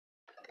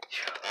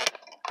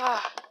I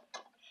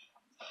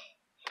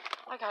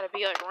gotta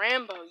be like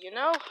Rambo, you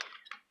know?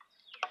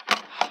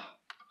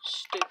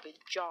 Stupid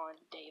John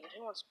David.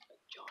 Who wants to be like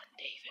John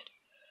David?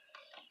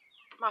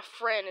 My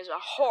friend is a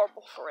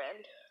horrible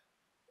friend.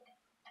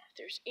 If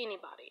there's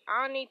anybody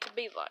I need to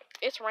be like,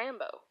 it's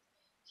Rambo.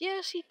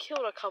 Yes, he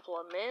killed a couple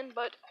of men,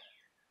 but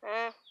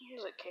who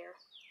doesn't care?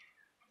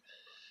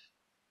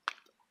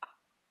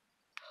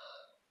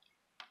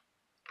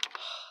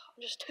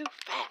 I'm just too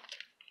fat.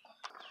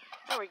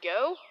 There we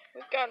go.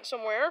 We've gotten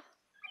somewhere.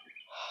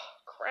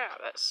 Crap,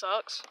 that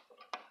sucks.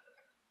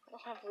 I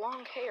don't have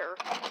long hair.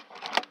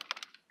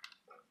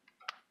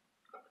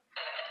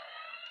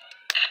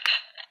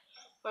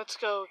 Let's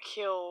go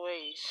kill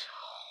these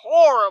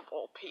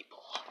horrible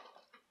people.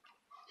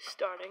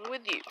 Starting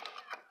with you.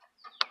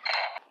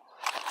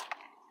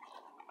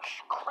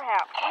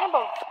 Crap,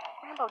 Rambo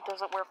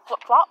doesn't wear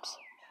flip-flops.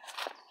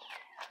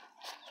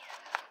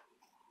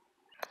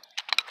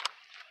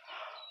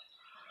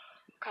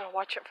 Gotta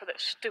watch out for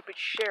that stupid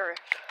sheriff.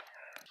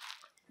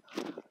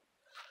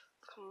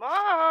 Come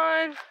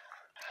on.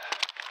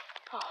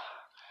 Oh,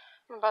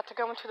 I'm about to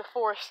go into the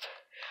forest.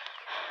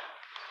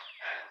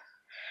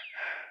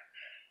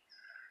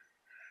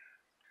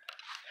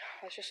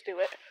 Let's just do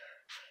it.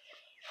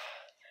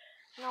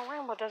 No,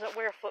 Rambo doesn't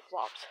wear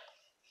flip-flops.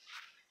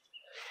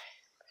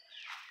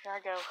 Here I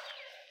go.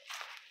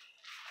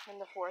 In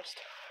the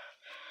forest.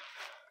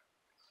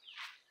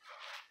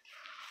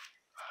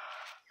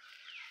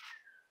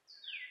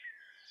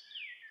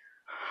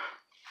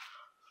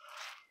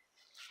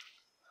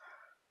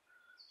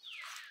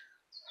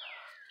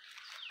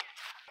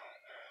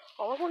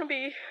 All I want to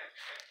be is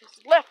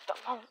left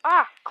alone.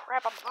 Ah,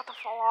 crap, I'm about to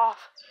fall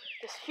off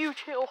this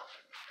huge hill.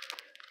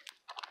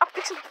 I'm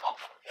fixing to fall.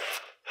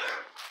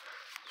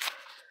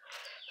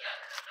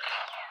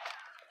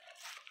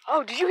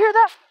 Oh, did you hear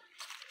that?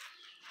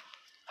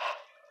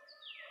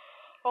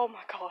 Oh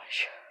my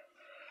gosh.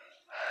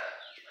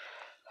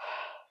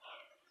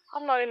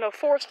 I'm not in the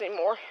forest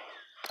anymore.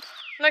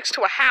 I'm next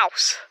to a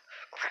house.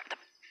 Crap,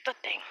 the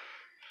thing.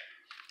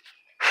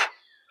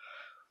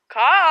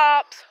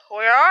 Cops,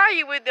 where are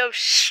you with those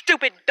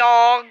stupid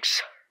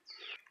dogs?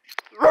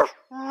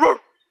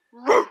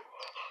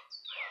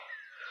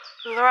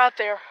 They're out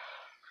there.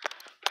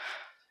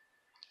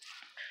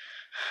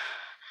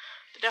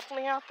 They're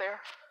definitely out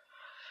there.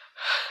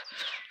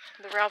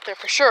 They're out there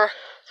for sure.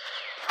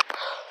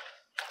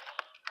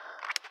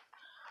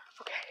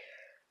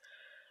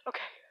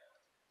 Okay.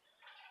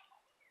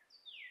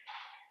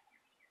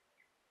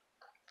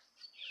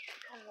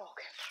 Keep on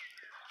walking.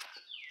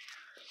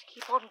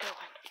 Keep on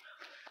going.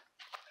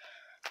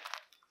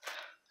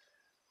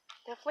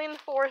 Definitely in the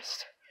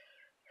forest.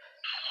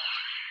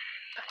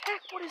 The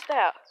heck? What is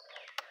that?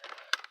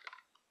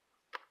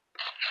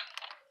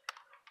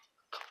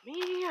 Come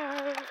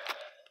here.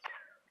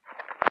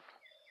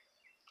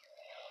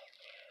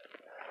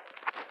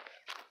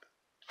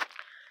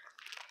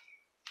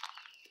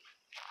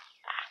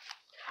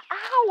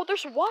 Ow,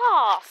 there's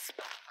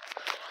wasp.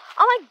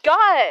 Oh my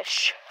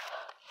gosh.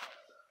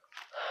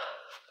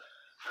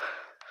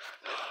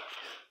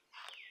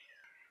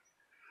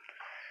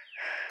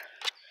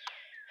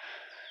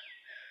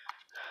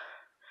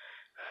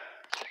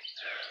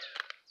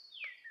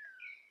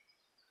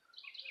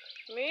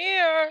 Come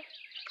here.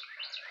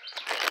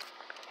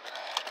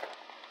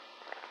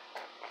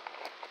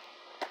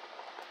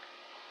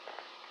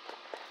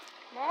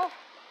 Come on.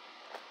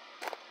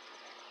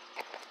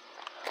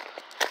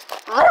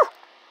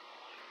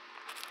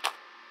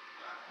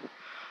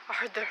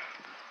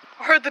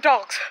 I heard the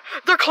dogs.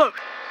 They're close.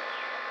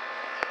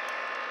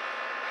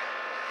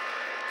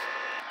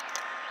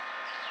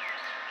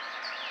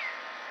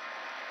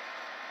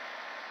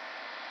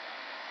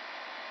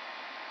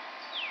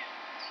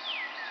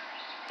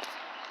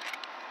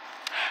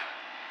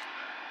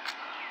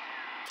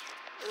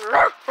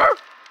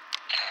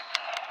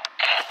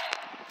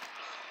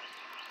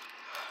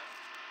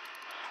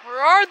 Where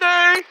are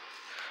they?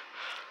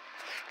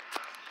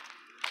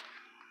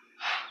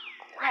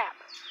 Crap,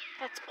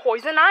 that's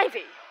poison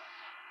ivy.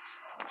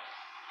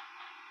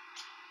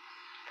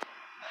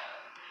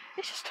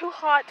 It's just too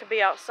hot to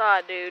be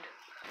outside, dude.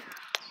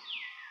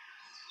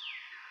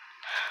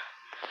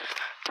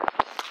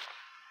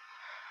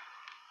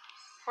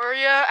 Where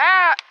you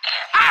at?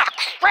 Ah,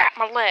 crap,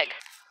 my leg.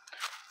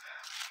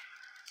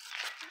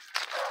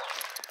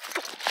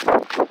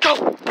 Go!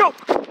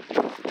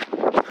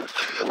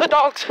 The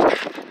dogs!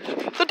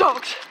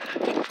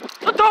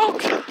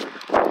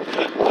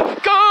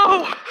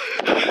 Go!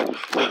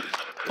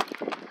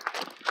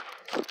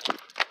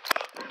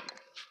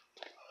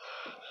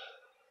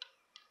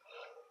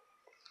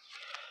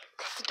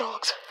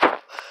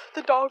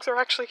 The dogs are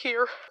actually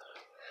here.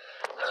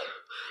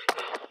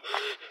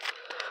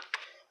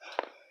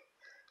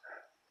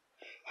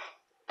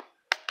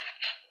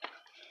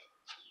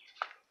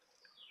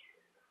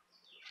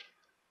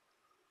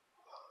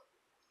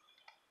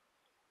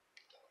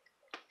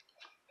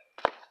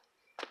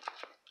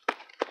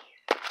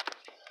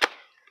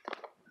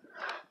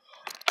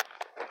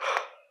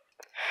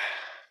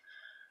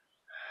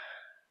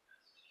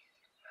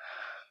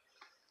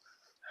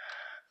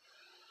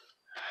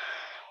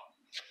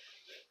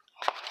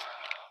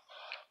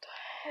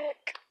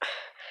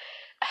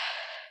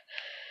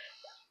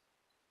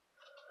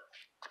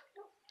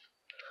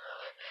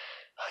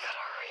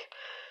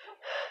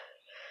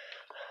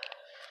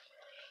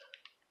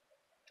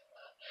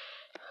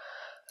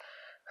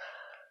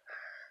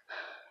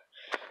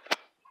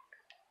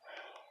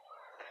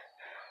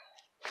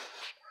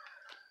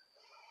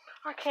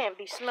 I can't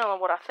be smelling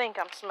what I think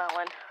I'm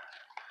smelling.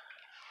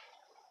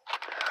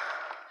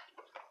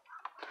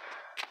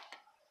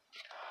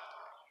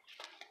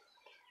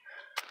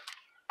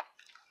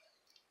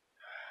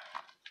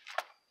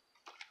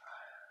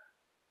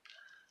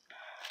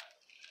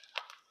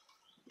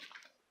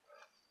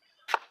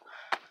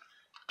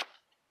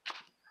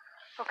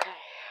 Okay,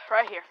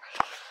 right here.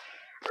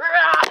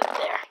 Right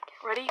there.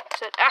 Ready,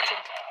 set, action.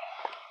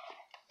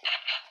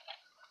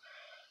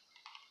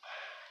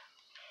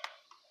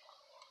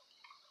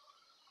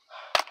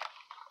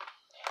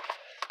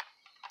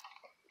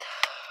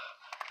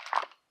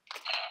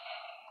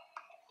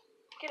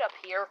 Get up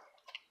here.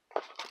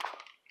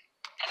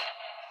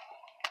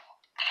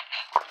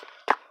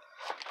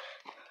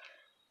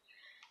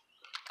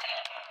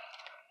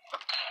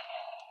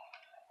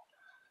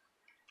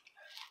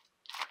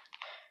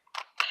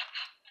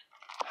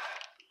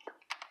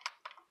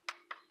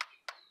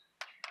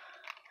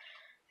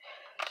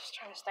 Just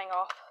turn this thing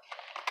off.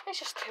 It's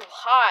just too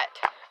hot.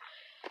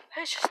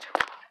 It's just too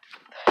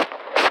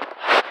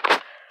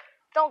hot.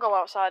 Don't go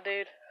outside,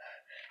 dude.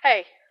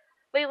 Hey,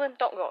 Leland,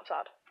 don't go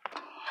outside.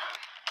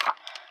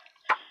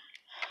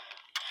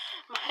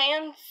 My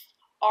hands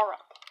are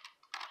up.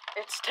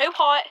 It's too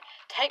hot.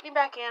 Take me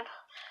back in.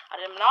 I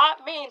did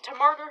not mean to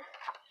murder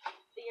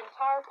the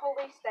entire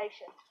police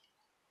station.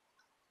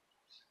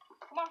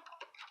 Come on.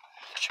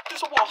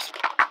 There's a wasp.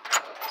 I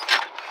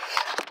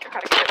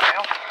gotta get it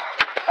now.